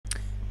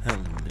Hello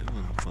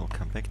and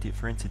welcome back, dear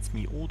friends. It's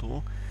me,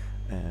 Odo,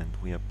 and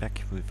we are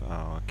back with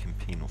our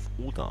campaign of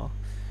Oda.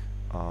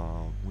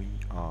 We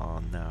are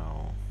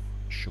now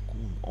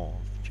Shogun of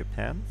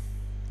Japan,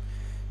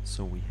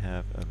 so we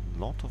have a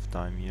lot of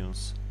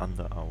daimyos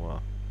under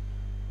our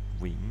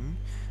wing.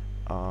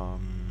 I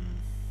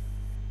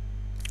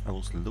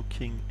was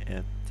looking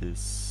at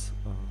this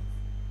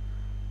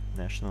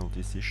national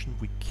decision.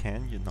 We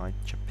can unite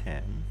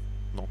Japan,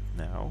 not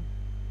now,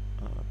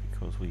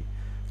 because we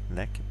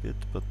lack a bit,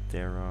 but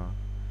there are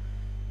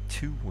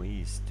two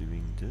ways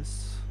doing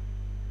this.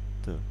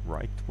 The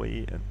right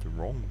way and the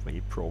wrong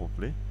way,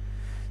 probably.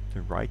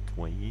 The right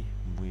way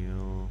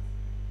will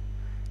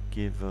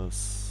give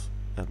us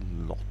a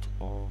lot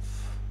of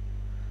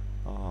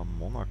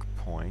monarch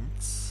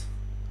points,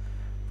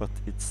 but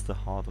it's the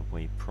harder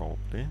way,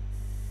 probably.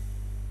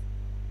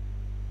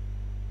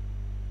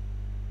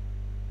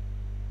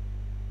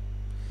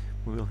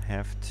 We will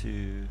have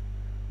to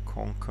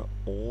conquer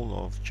all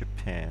of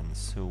Japan,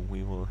 so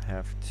we will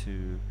have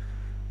to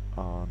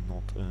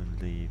not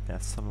only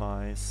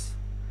vassalize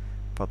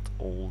but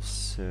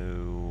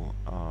also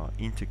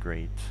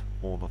integrate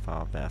all of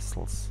our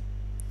vassals,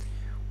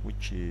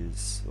 which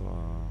is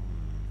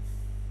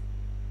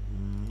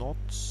not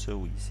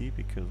so easy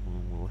because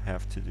we will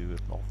have to do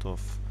a lot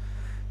of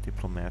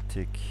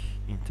diplomatic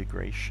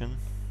integration.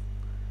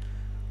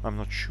 I'm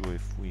not sure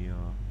if we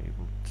are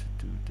able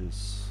to do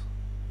this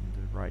in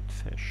the right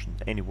fashion.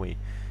 Anyway,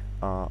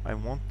 I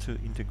want to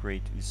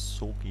integrate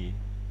Isogi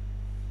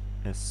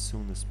as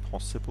soon as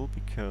possible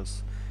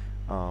because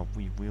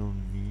we will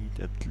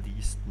need at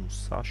least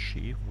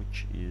Musashi,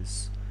 which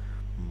is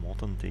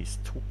modern days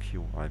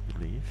Tokyo, I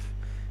believe,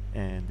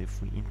 and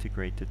if we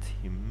integrated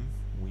him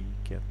we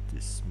get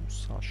this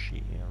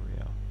Musashi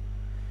area.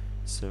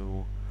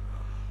 So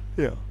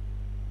yeah,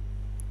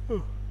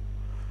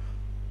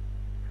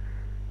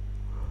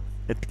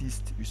 at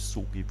least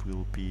Usogi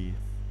will be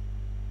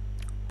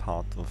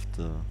part of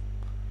the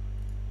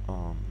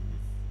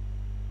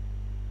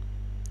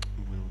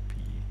will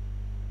be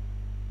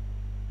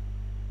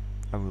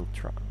I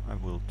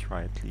will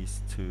try at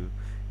least to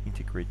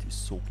integrate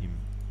Isogi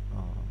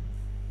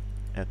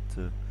at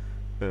the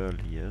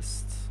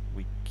earliest.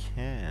 We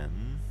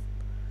can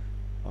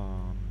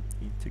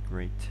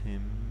integrate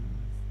him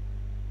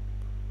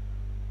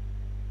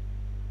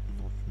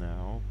not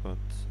now, but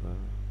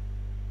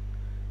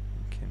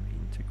can we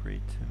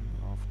integrate him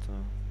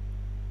after?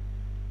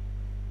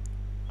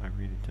 I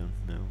really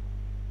don't know.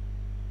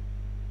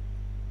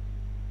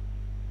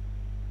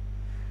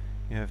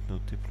 You have no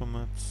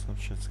diplomats,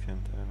 subjects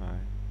can't ally.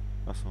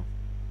 Also,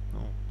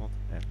 no, not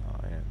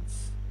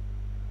alliance.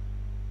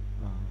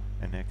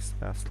 Annexed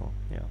vassal,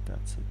 yeah,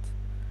 that's it.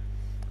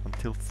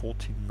 Until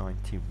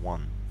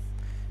 1491.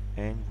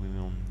 And we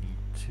will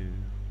need to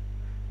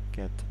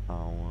get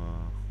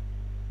our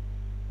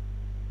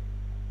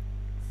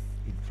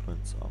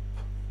influence up.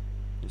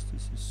 Is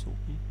this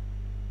Isogi?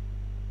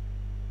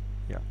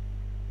 Yeah.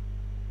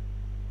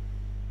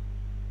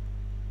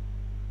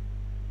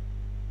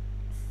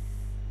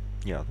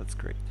 Yeah, that's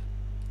great.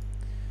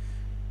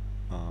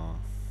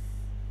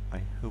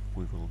 I hope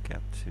we will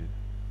get to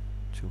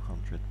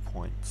 200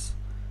 points.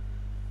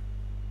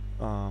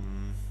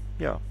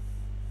 Yeah.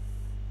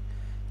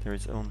 There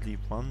is only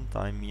one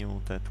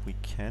daimyo that we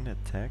can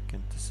attack,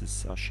 and this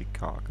is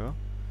Ashikaga,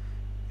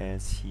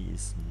 as he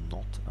is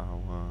not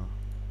our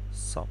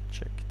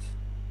subject.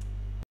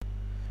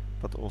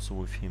 But also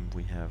with him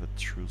we have a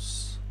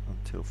truce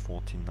until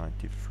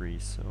 1493,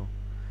 so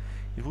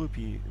it will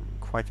be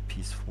quite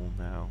peaceful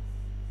now.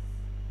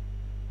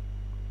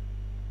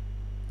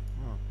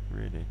 Oh,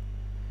 really?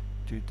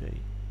 Do they?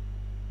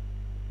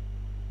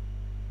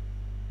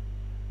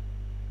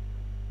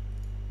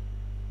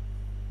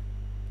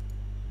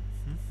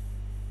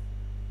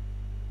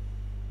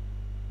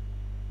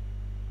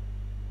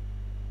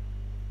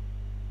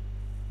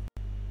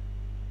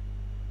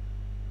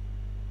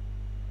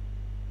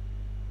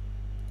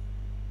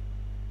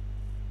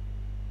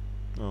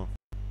 Oh.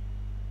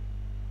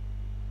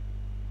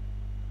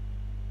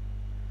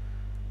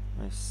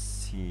 I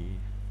see.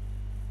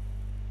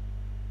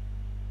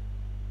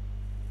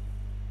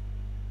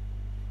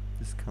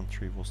 This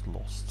country was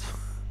lost.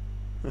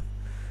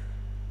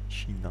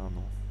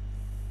 Shinano.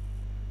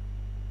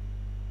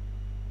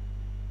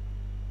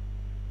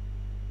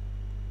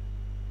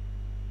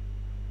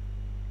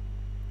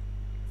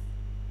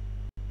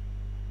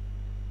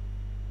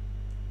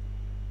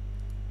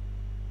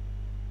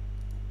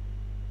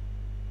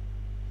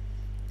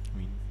 I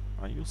mean,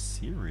 are you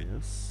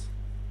serious?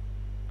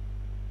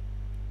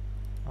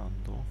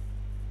 Ando?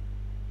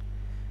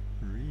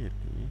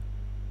 Really?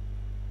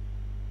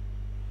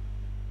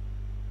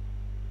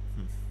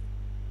 Hmm.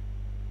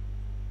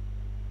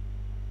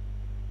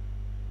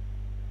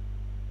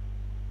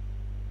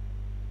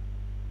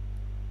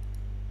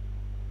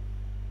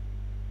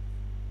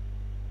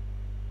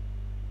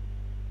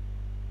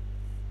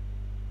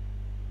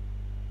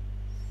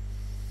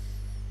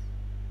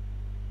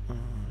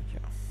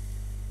 Yeah.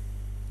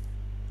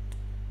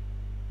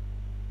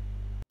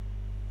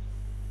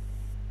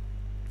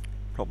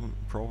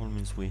 problem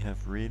is we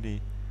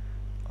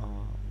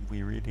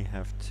really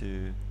have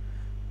to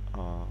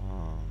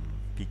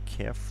be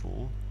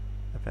careful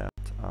about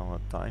our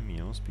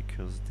daimyos,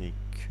 because they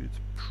could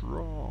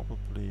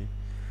probably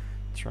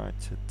try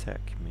to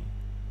attack me,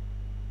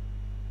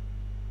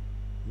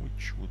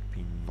 which would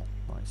be not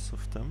nice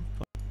of them,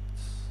 but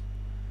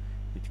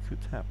it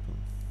could happen.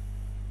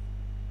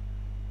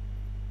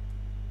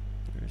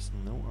 There is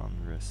no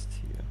unrest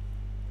here.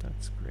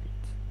 That's great.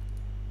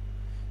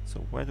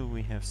 So why do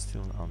we have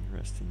still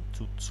unrest in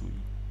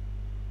Tutsui?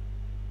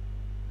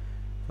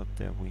 But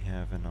there we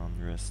have an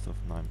unrest of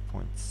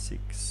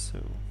 9.6, so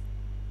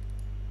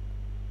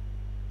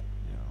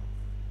yeah,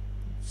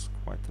 it's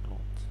quite a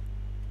lot.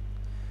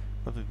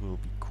 But it will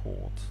be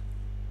caught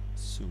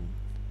soon,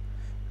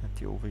 and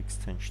the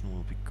overextension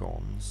will be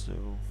gone,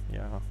 so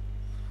yeah,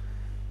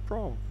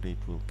 probably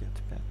it will get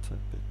better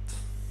a bit.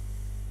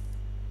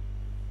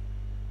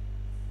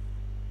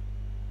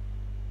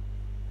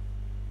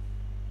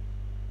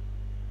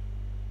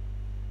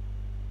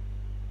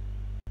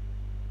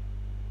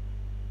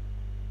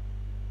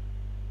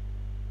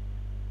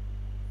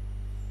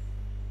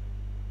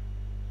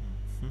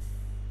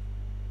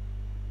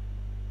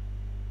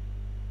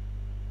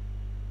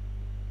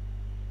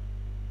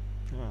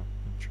 Ah,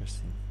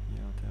 interesting.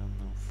 Yeah, there are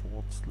no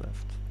forts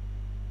left.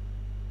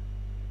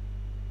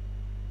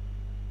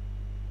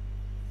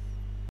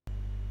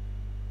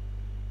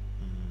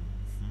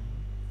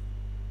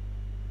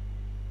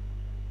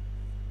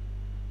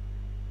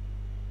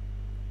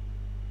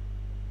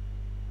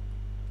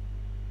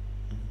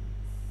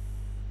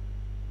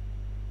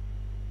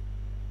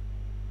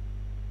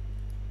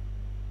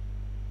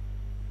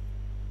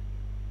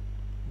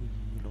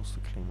 We lost a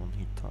claim on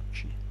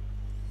Hitachi.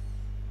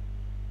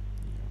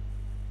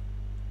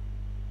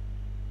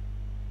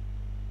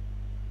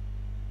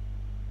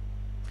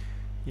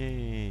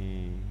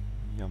 Yay!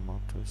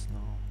 Yamato is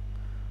now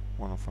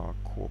one of our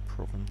core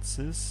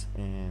provinces,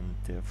 and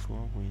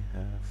therefore we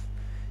have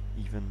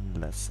even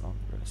less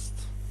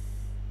unrest.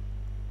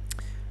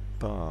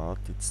 But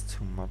it's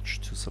too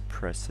much to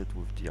suppress it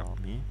with the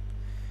army,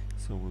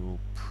 so we will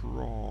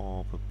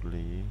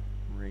probably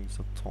raise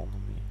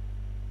autonomy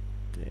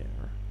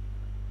there.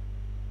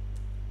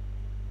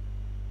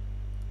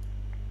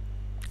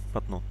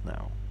 But not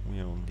now, we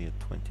are only at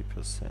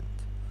 20%.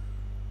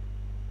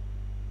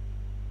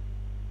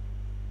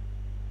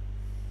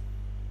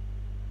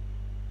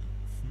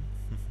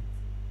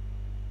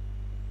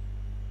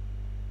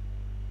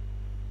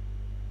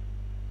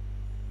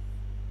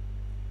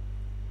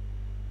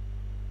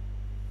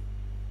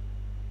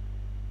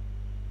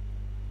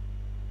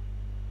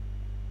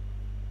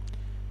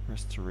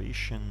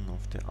 Restoration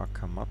of the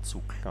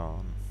Akamatsu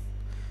clan.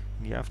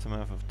 In the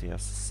aftermath of the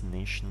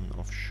assassination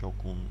of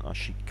Shogun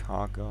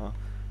Ashikaga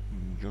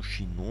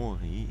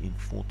Yoshinori in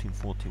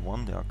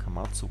 1441, the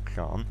Akamatsu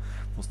clan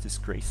was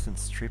disgraced and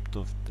stripped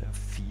of their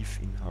fief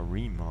in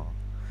Harima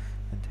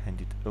and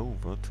handed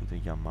over to the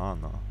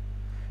Yamana.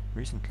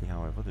 Recently,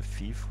 however, the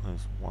fief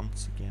has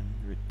once again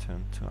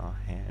returned to our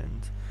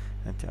hand,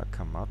 and the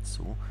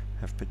Akamatsu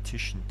have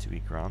petitioned to be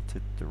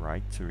granted the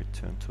right to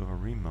return to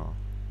Harima.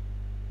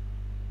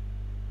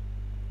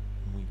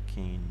 We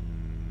gain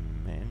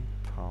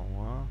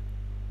manpower.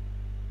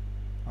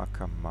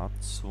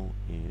 Akamatsu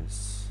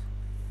is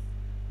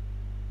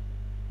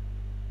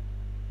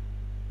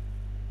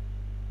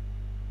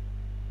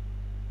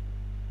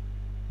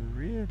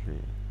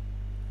really?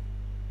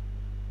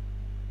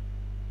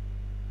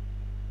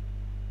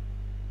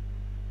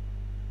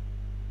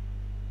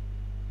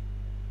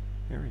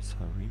 Where is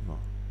Harima?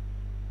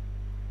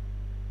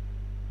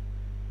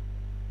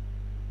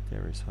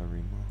 There is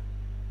Harima.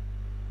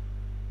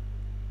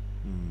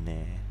 Nah,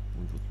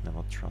 we would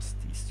never trust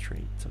these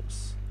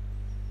traitors.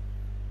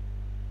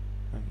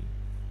 I mean,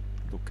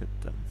 look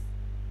at them.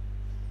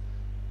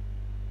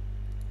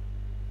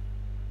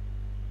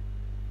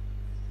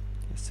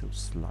 They're so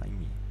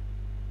slimy.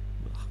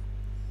 Ugh.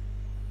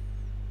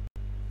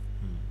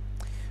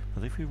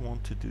 But if we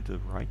want to do the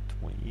right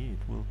way,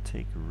 it will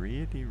take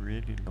really,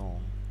 really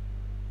long.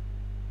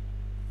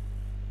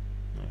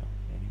 Yeah,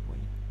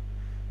 anyway,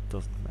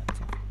 doesn't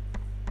matter.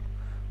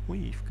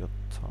 We've got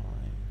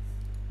time.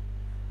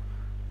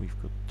 We've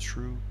got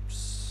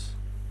troops.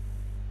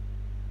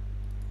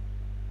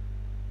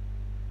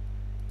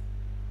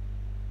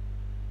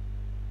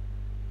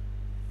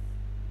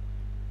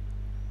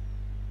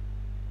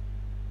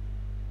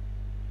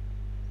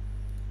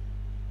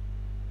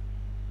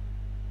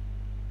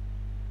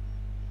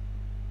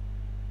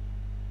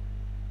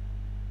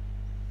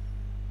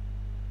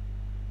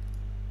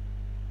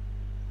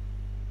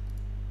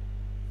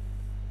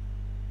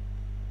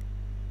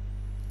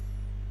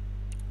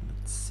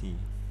 Let's see.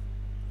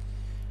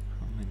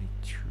 How many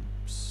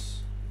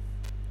troops?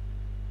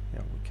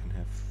 Yeah, we can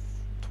have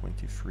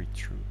 23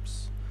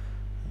 troops,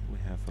 and we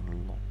have a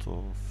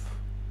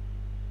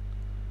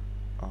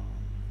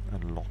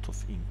lot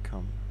of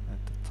income at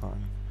the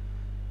time.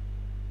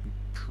 We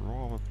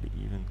probably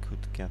even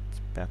could get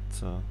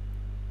better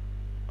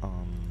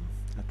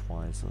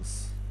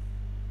advisors.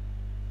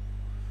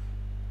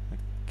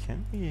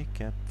 Can we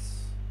get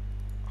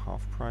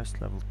half price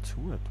level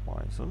 2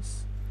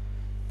 advisors?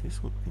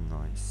 This would be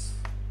nice.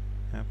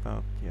 How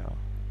about, yeah,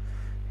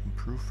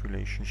 improve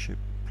relationship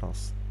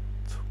plus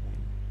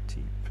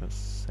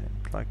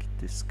 20%, like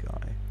this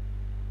guy.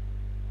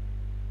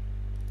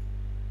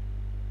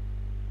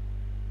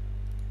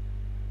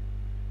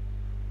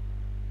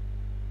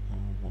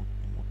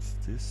 What's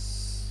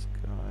this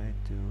guy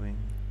doing?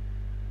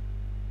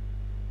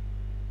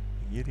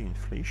 Yearly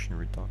inflation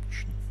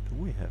reduction. Do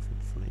we have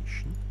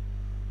inflation?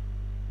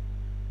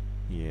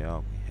 Yeah,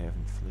 we have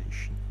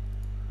inflation.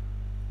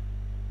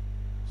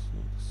 So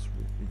this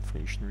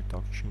inflation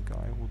reduction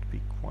guy would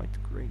be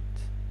quite great.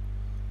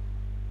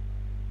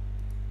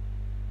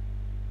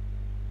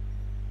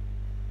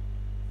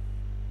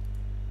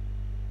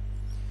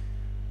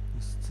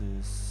 Is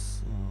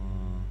this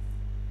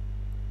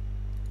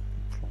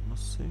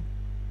diplomacy?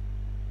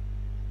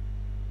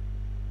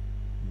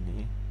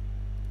 Nee.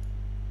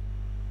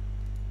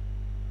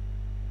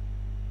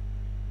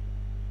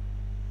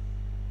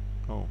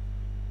 Oh.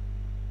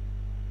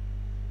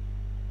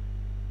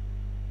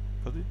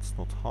 But it's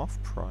not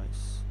half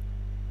price.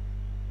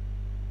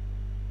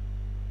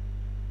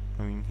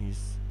 I mean,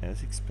 he's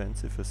as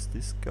expensive as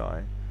this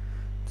guy.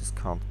 This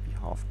can't be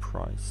half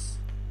price.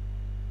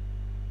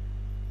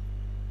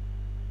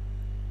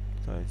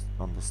 Did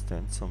I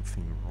understand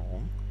something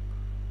wrong?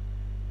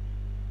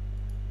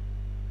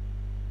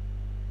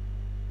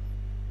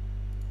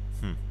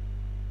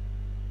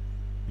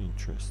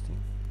 Interesting.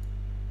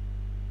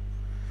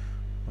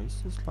 Why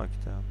is this like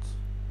that?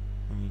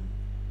 I mean,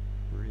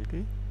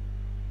 really?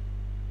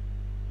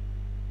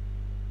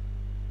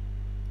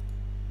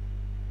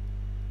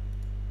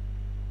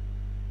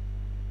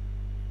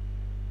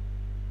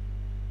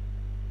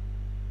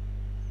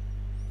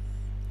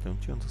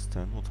 Don't you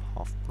understand what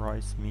half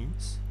price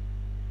means?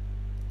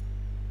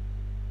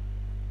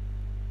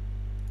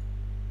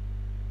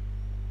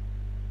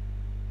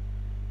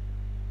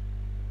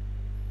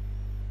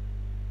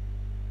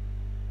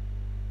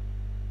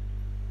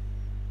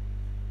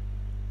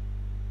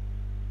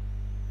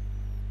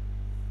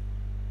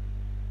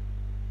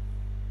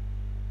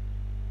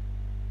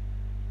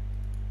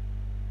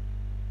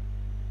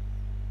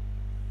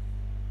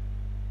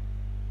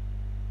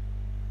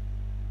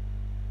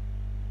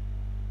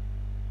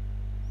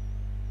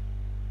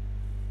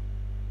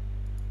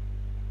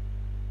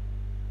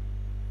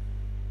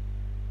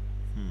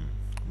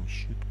 We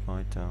should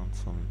buy down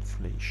some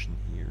inflation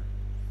here.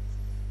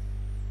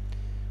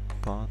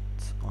 But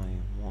I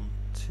want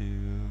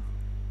to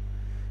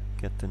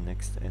get the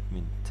next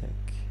admin tech.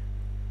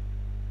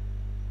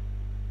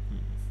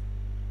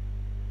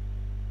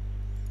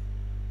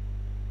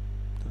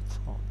 That's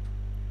hard.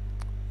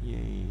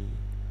 Yay.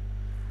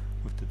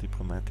 With the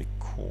diplomatic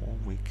core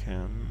we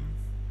can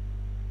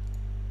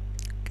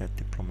get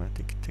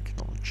diplomatic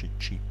technology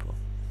cheaper.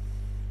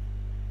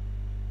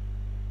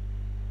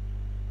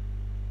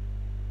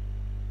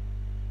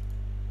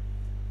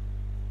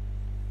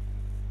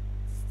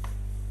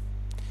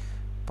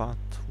 But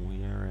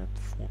we're at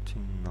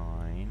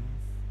 49.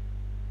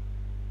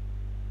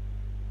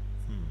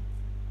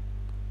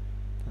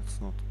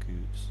 That's not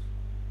good.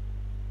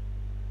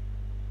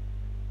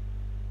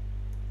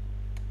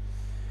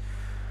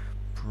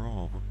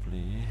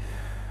 Probably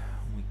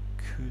we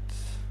could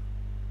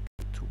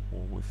go to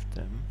war with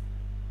them,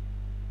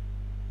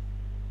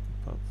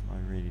 but I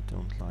really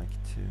don't like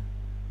to.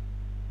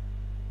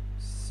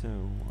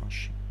 So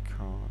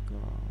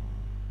Ashikaga.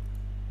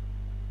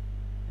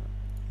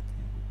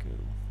 There we go.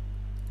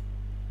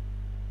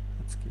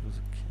 Let's give us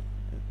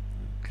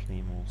a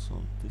claim also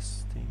on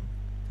this thing.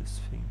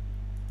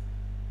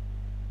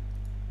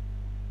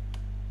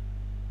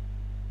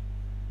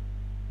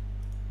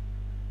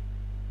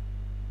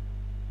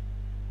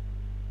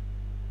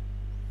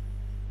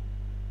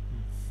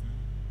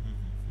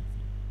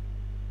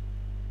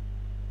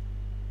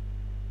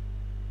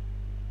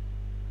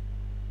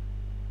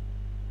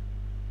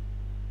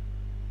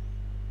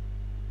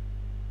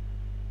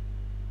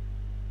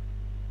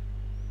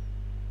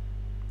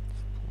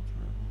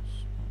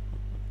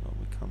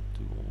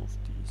 Do all of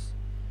these,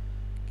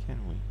 can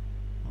we?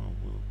 Oh,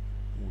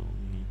 we'll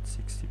need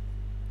 60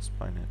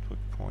 spy network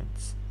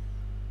points.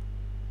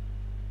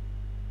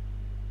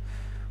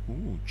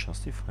 Ooh,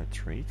 justify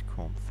trade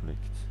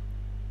conflict.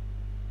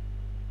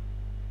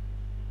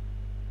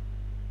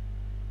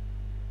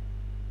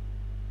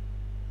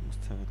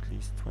 Must have at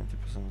least 20% of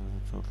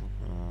the total.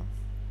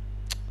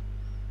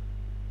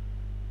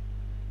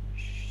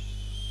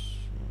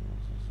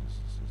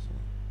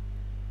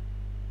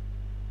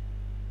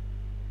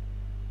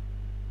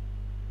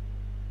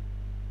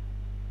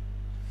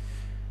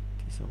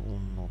 These are all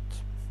not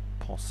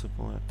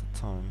possible at the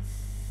time.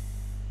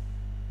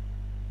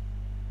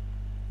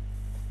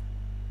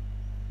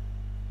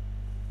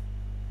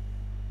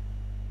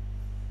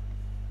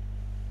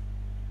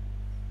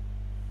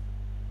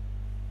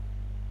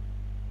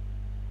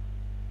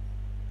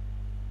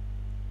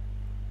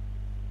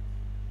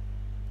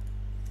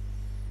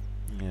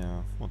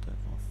 Yeah, whatever.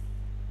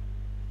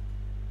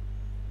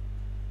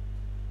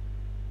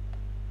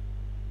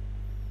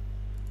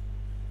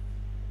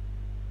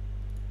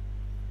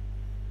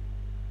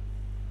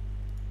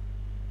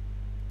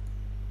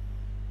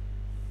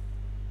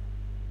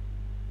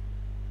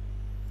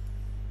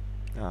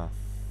 Ah,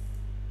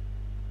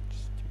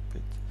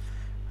 stupid.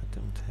 I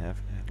don't have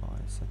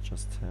allies, I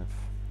just have...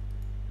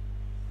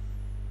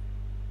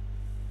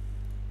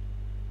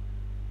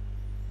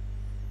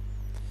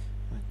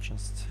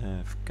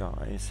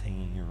 guys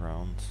hanging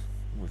around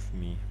with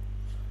me.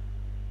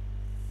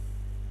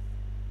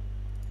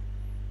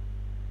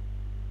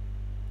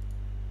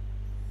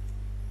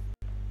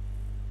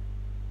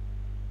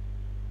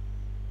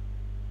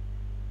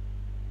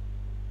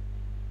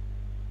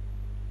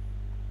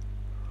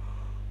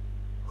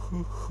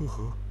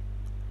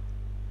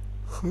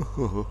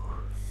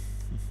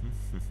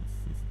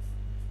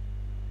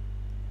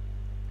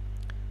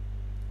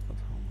 But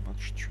how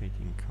much trade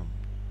income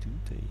do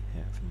they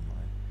have in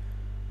my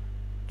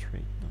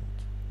trade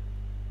note?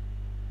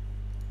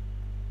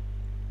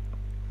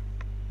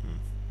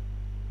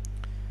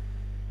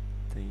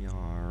 They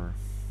are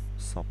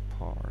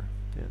subpar.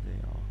 There they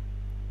are.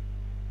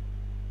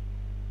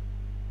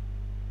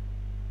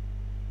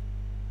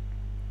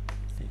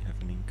 They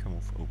have an income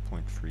of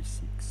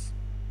 0.36.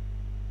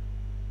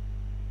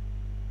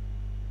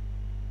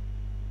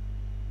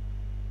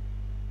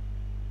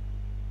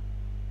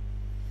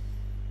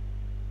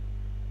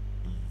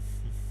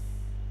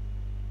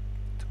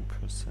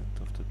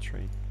 Of the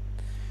trade,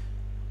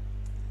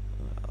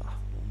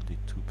 only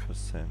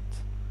 2%.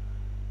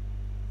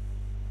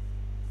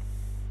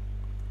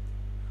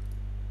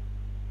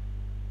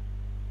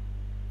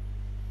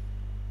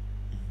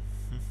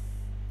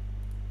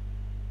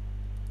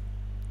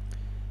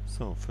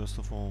 So first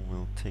of all,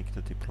 we'll take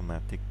the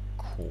diplomatic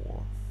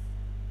corps,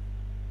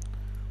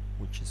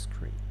 which is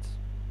great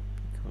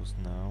because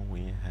now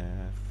we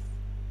have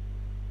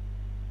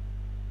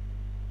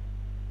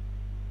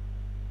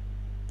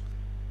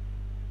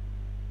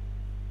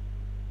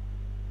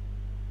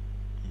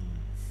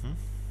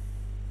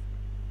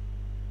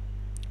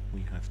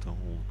the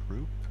whole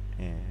group,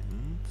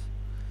 and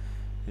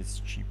it's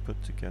cheaper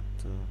to get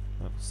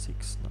level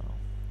 6 now.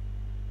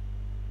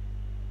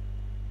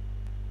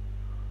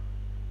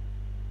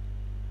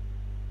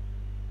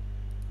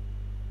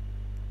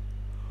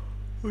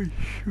 I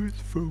should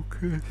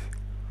focus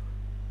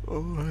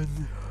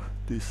on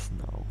this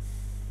now.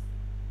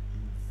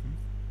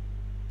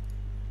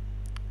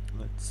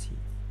 Let's see.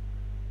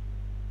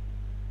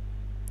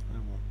 I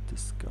want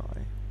this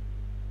guy.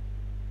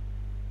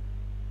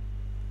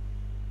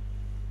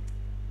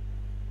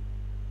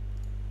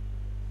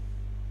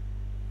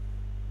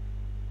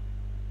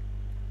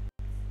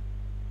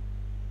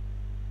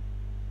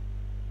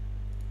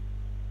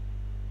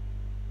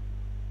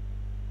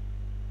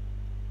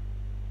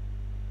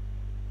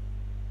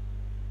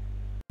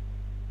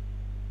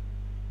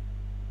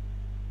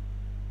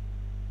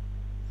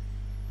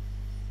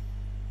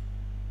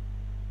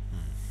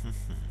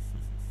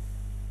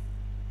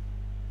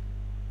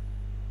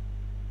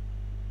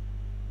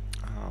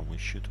 We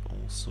should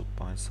also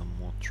buy some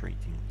more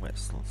trading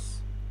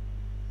vessels.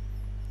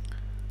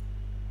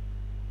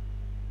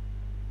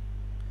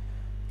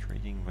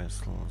 Trading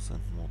vessels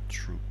and more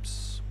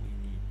troops. We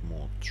need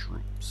more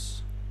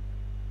troops.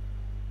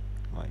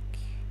 Like,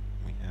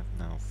 we have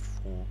now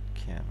 4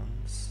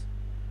 cannons,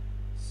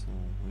 so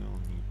we'll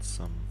need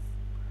some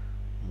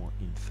more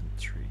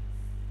infantry.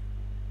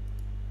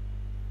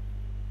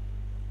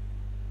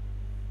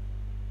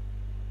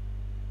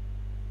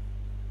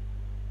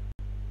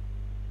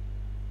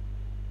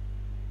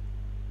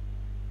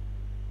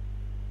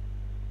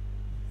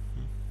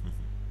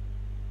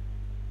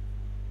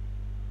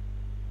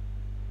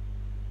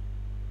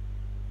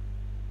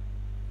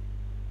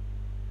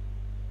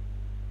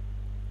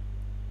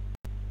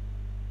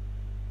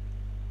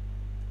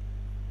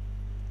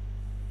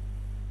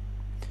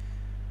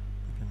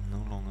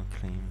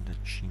 Claim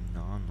that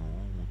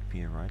Shinano would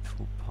be a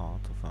rightful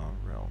part of our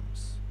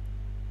realms.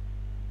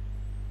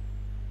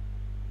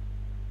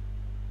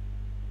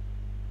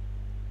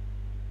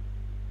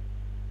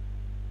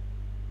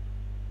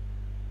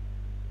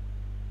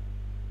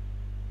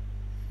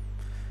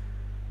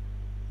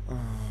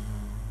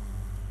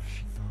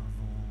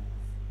 Shinano,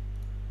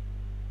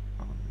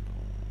 Ando,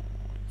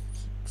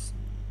 Ikitsu,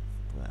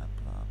 blah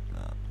blah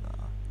blah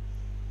blah.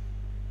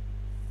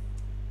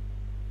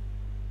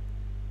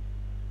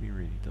 We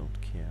really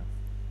don't care.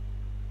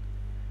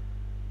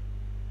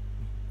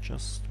 We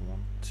just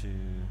want to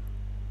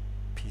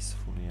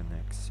peacefully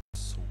annex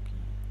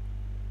Sogi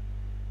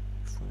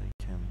before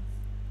they can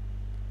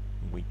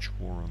wage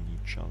war on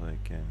each other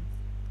again.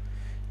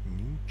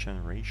 New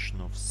generation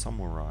of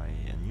samurai.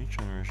 A new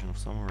generation of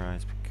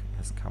samurais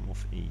has come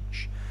of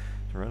age.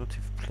 The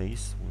relative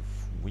place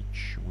with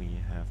which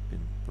we have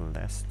been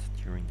blessed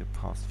during the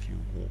past few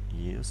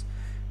years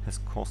has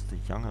caused the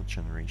younger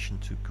generation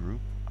to grow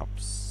up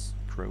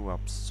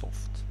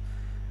soft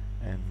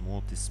and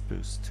more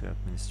disposed to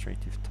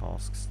administrative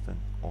tasks than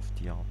of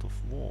the art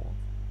of war.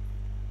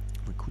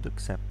 We could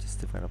accept this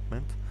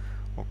development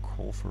or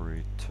call for a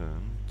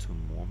return to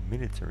more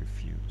military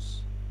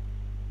views.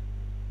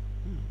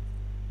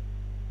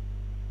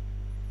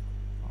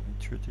 Army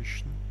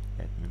tradition,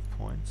 admin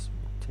points,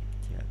 we'll take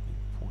the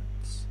admin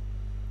points.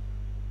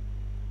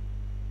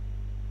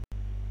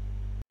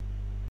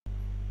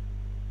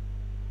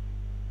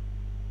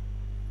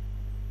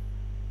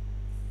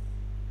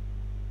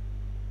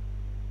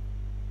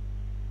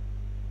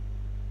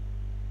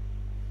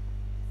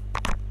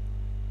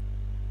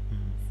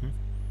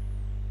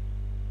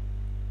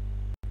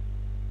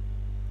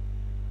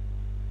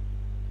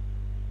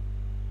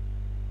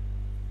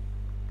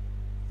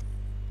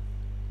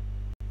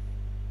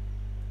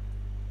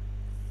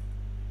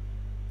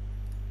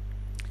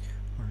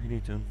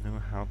 really don't know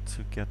how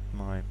to get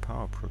my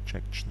power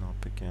projection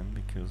up again,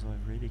 because I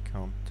really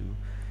can't do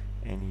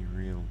any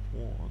real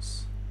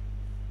wars.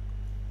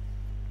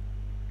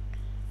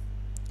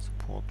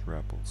 Support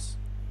rebels.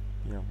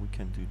 Yeah, we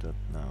can do that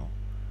now.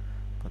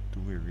 But do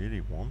we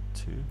really want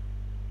to?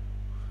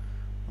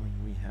 I mean,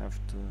 we have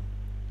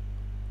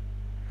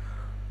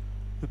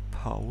the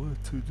power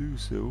to do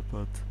so,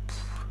 but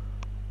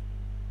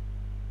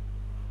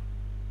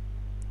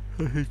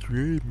does it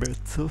really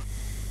matter?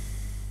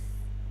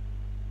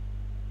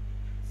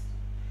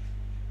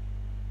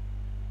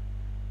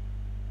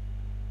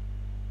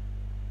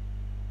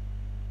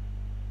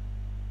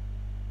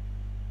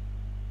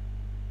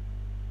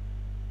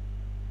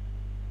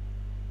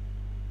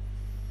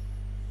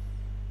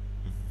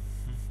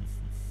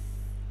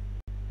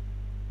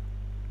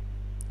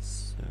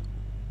 So,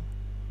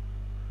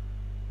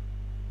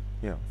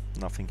 yeah,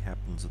 nothing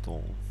happens at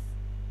all.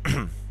 We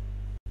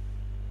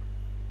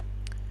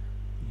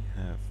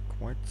have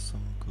quite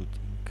some good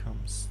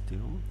income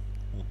still,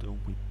 although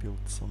we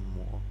built some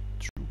more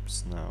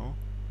troops now.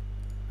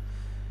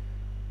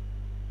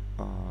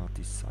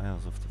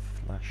 Desires of the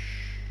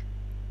flesh.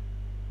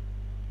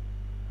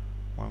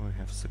 While we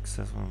have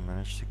successfully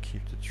managed to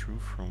keep the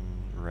truth from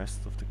the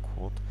rest of the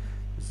court,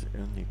 it's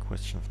only a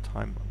question of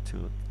time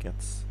until it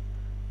gets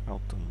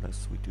out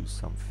unless we do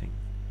something.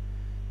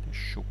 The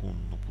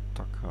Shogun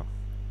Nobutaka I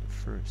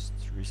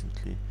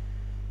recently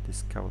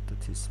discovered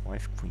that his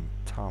wife Queen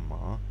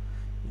Tama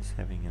is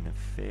having an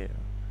affair.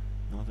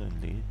 Not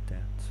only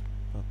that,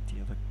 but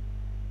the other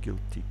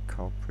guilty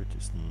culprit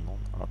is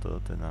none other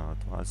than our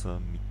advisor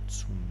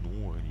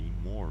Mitsunori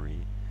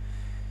Mori.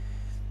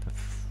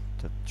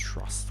 The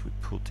trust we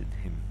put in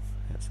him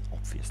was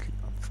obviously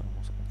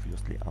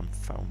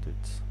unfounded.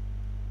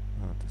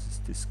 This is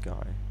this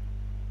guy.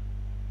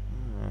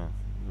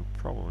 We'll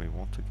probably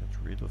want to get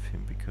rid of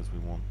him because we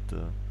want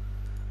the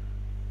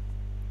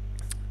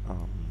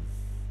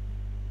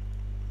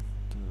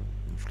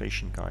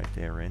inflation guy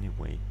there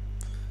anyway.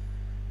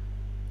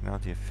 Now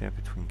the affair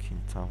between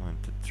Kintama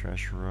and the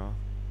treasurer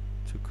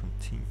to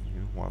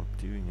continue while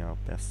doing our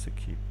best to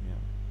keep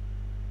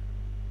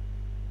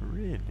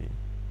Really?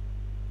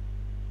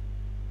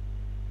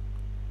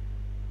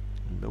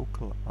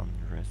 Local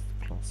unrest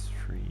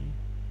 +3.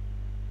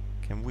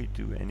 Can we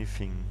do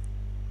anything?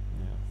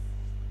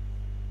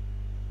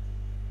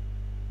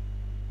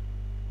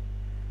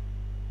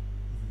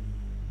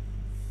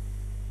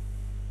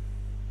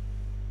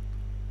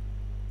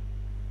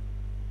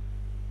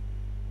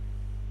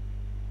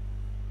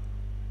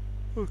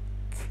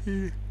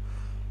 Okay.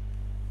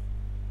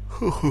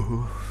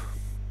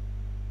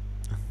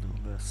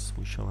 Nonetheless,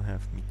 we shall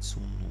have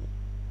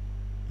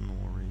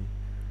Mitsunori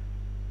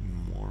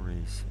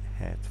Mori's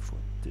head for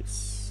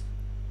this.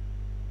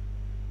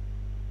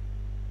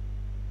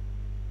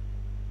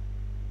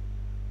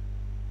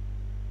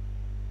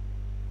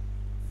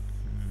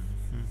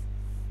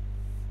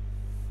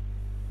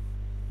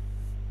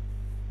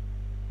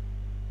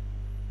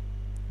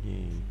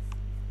 Yay.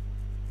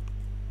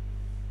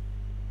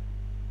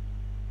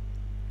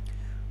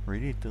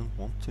 Really don't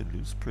want to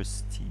lose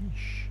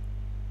prestige.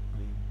 I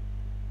mean,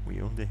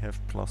 we only have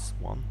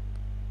 +1.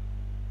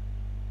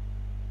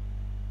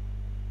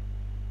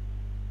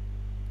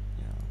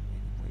 Yeah,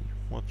 anyway,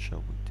 what shall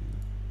we do?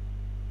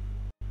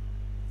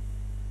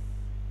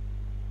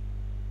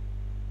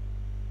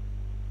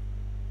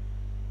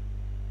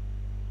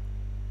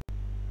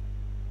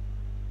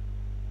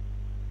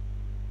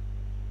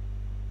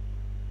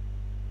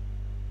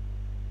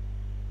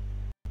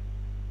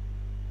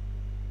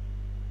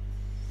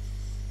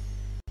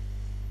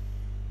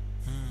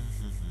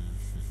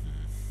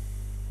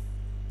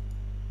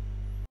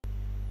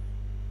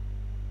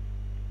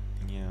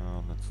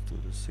 Let's do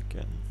this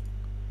again.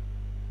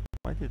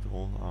 Why did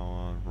all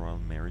our royal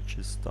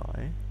marriages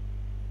die?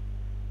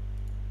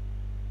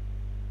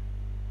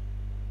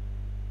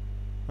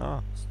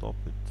 Ah, stop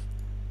it.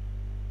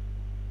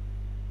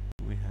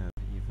 We have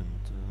even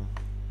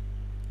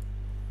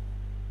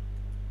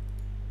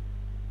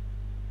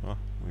the...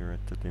 we're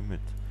at the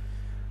limit.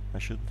 I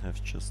shouldn't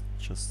have just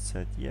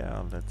said,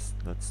 yeah,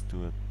 let's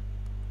do a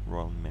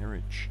royal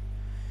marriage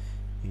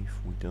if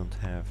we don't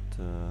have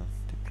the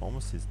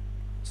diplomacy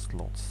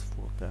slots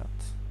for that.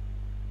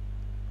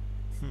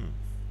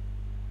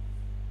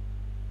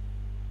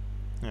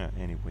 Yeah,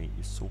 anyway,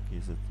 Isoki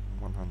is at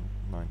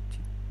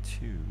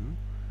 192.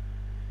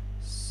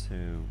 So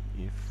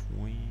if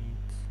we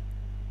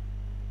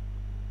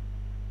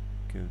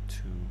go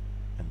to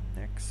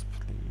annex,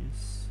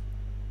 please.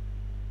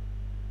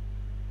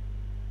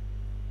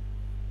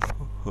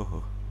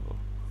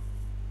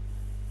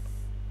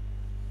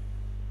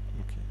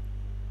 Okay.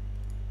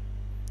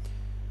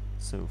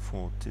 So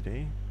for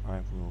today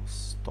I will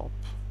stop,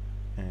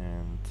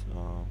 and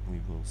we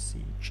will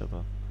see each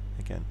other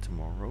again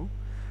tomorrow.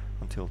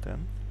 Until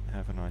then,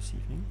 have a nice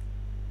evening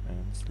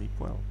and sleep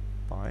well.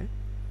 Bye.